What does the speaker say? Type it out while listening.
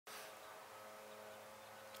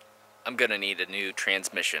I'm gonna need a new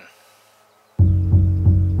transmission.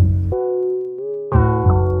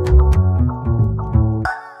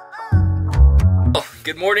 Oh,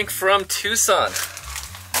 good morning from Tucson.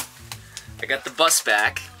 I got the bus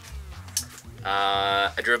back.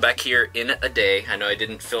 I drove back here in a day. I know I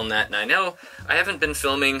didn't film that, and I know I haven't been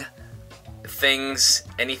filming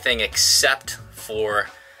anything except for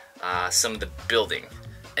some of the building.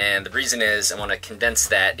 And the reason is I want to condense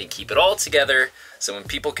that and keep it all together so when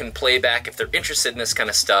people can play back, if they're interested in this kind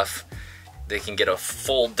of stuff, they can get a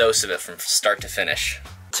full dose of it from start to finish.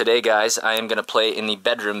 Today, guys, I am going to play in the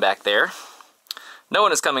bedroom back there. No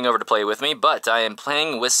one is coming over to play with me, but I am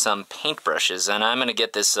playing with some paintbrushes, and I'm going to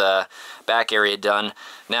get this back area done.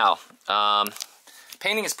 Now,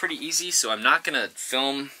 painting is pretty easy, so I'm not going to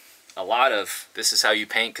film a lot of this is how you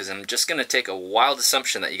paint, because I'm just going to take a wild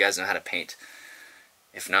assumption that you guys know how to paint.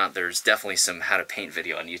 If not, there's definitely some how to paint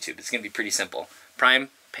video on YouTube. It's going to be pretty simple. Prime,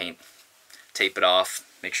 paint, tape it off,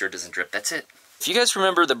 make sure it doesn't drip. That's it. If you guys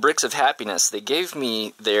remember the Bricks of Happiness, they gave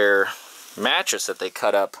me their mattress that they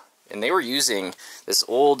cut up, and they were using this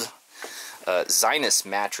old Zinus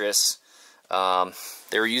mattress.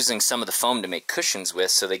 They were using some of the foam to make cushions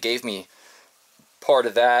with, so they gave me part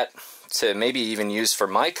of that to maybe even use for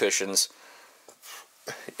my cushions.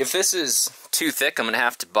 If this is too thick, I'm going to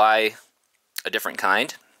have to buy a different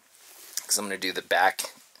kind, because I'm going to do the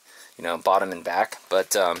back, you know, bottom and back.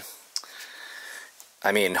 But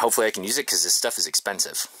I mean, hopefully I can use it, because this stuff is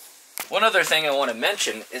expensive. One other thing I want to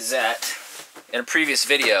mention is that in a previous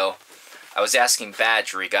video I was asking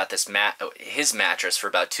Badge where he got this his mattress for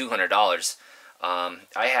about $200.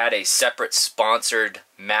 I had a separate sponsored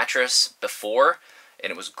mattress before,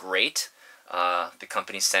 and it was great. The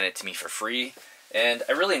company sent it to me for free, and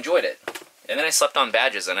I really enjoyed it. And then I slept on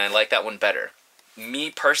Badge's, and I like that one better. Me,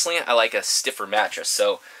 personally, I like a stiffer mattress.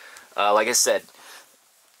 So, like I said,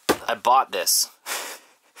 I bought this.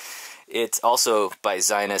 It's also by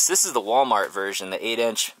Zinus. This is the Walmart version, the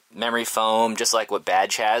 8-inch memory foam, just like what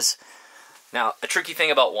Badge has. Now, a tricky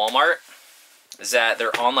thing about Walmart is that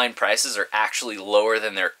their online prices are actually lower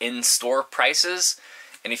than their in-store prices.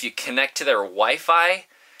 And if you connect to their Wi-Fi,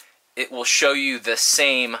 it will show you the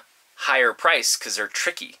same higher price, because they're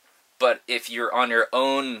tricky. But if you're on your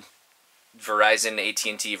own Verizon,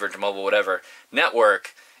 AT&T, Virgin Mobile, whatever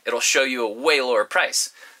network, it'll show you a way lower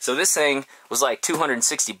price. So this thing was like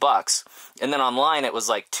 260 bucks, and then online it was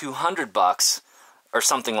like 200 bucks or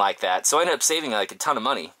something like that. So I ended up saving like a ton of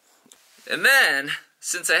money. And then,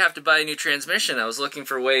 since I have to buy a new transmission, I was looking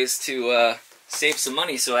for ways to save some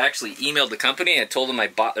money, so I actually emailed the company and told them I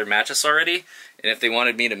bought their mattress already, and if they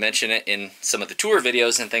wanted me to mention it in some of the tour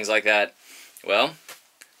videos and things like that, well,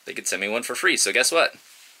 they could send me one for free. So guess what?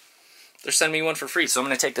 They're sending me one for free. So I'm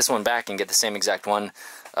going to take this one back and get the same exact one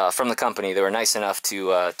from the company. They were nice enough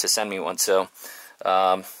to send me one. So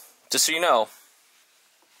just so you know,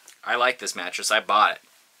 I like this mattress. I bought it.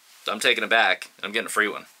 So I'm taking it back, and I'm getting a free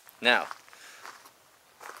one. Now,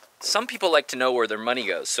 some people like to know where their money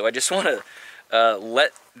goes. So I just want to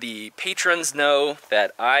let the patrons know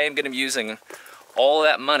that I am going to be using all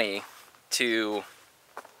that money to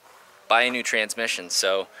buy a new transmission.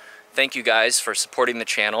 So thank you guys for supporting the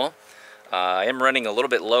channel. I am running a little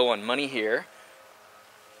bit low on money here.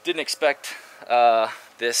 Didn't expect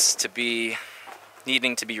this to be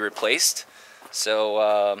needing to be replaced.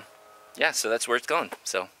 So yeah, so that's where it's going.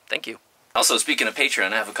 So thank you. Also, speaking of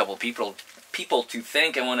Patreon, I have a couple people to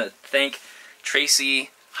thank. I want to thank Tracy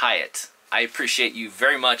Hyatt. I appreciate you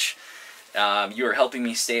very much. You are helping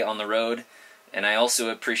me stay on the road, and I also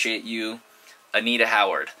appreciate you, Anita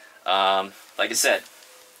Howard. Like I said,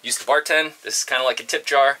 used to bartend. This is kind of like a tip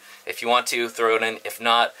jar. If you want to, throw it in. If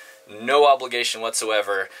not, no obligation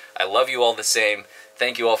whatsoever. I love you all the same.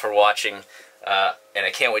 Thank you all for watching. And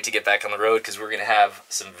I can't wait to get back on the road, because we're going to have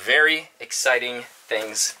some very exciting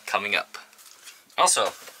things coming up.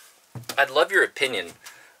 Also, I'd love your opinion.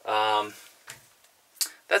 That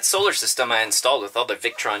solar system I installed with all the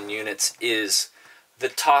Victron units is the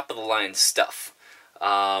top of the line stuff.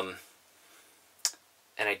 And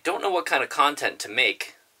I don't know what kind of content to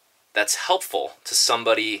make that's helpful to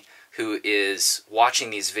somebody who is watching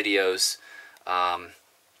these videos,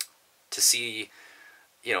 to see,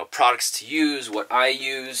 you know, products to use, what I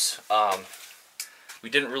use. We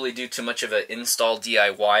didn't really do too much of an install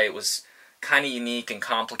DIY. It was kind of unique and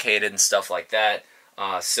complicated and stuff like that.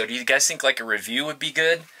 So do you guys think like a review would be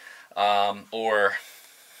good? Or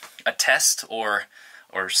a test or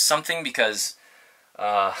something? Because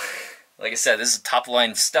like I said, this is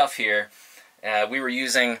top-of-the-line stuff here. We were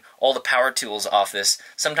using all the power tools off this,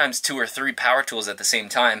 sometimes 2 or 3 power tools at the same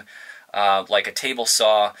time, like a table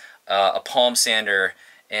saw, a palm sander,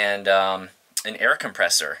 and an air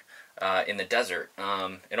compressor in the desert.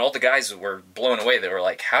 And all the guys were blown away. They were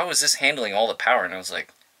like, how is this handling all the power? And I was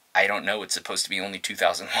like, I don't know. It's supposed to be only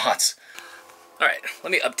 2,000 watts. All right,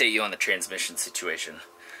 let me update you on the transmission situation.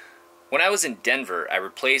 When I was in Denver, I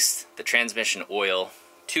replaced the transmission oil,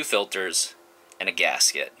 2 filters, and a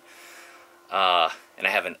gasket. And I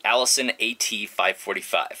have an Allison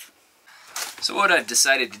AT545. So what I've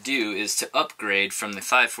decided to do is to upgrade from the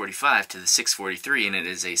 545 to the 643, and it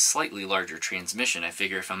is a slightly larger transmission. I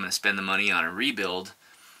figure if I'm going to spend the money on a rebuild,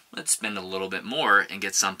 let's spend a little bit more and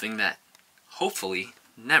get something that hopefully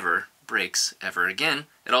never breaks ever again.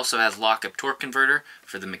 It also has lock-up torque converter.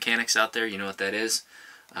 For the mechanics out there, you know what that is.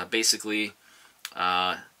 Basically,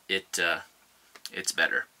 it's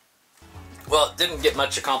better. Well, it didn't get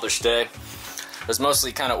much accomplished today. It was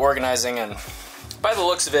mostly kind of organizing, and by the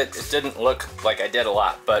looks of it, it didn't look like I did a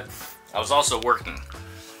lot, but I was also working.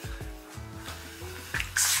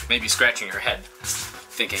 Maybe scratching your head,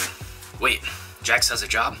 thinking, wait, Jax has a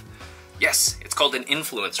job? Yes, it's called an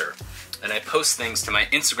influencer, and I post things to my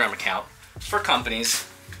Instagram account for companies,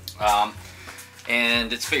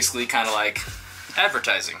 and it's basically kind of like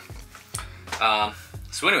advertising.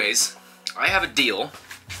 So anyways, I have a deal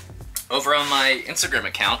over on my Instagram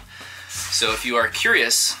account, so if you are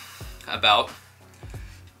curious about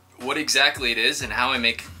what exactly it is and how I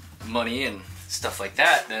make money and stuff like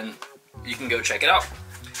that, then you can go check it out.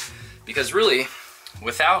 Because really,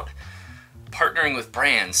 without partnering with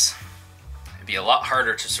brands, it'd be a lot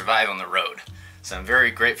harder to survive on the road. So I'm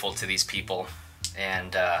very grateful to these people,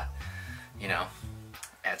 and you know,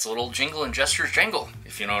 adds a little jingle and gestures jangle,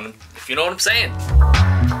 if you know what I'm saying.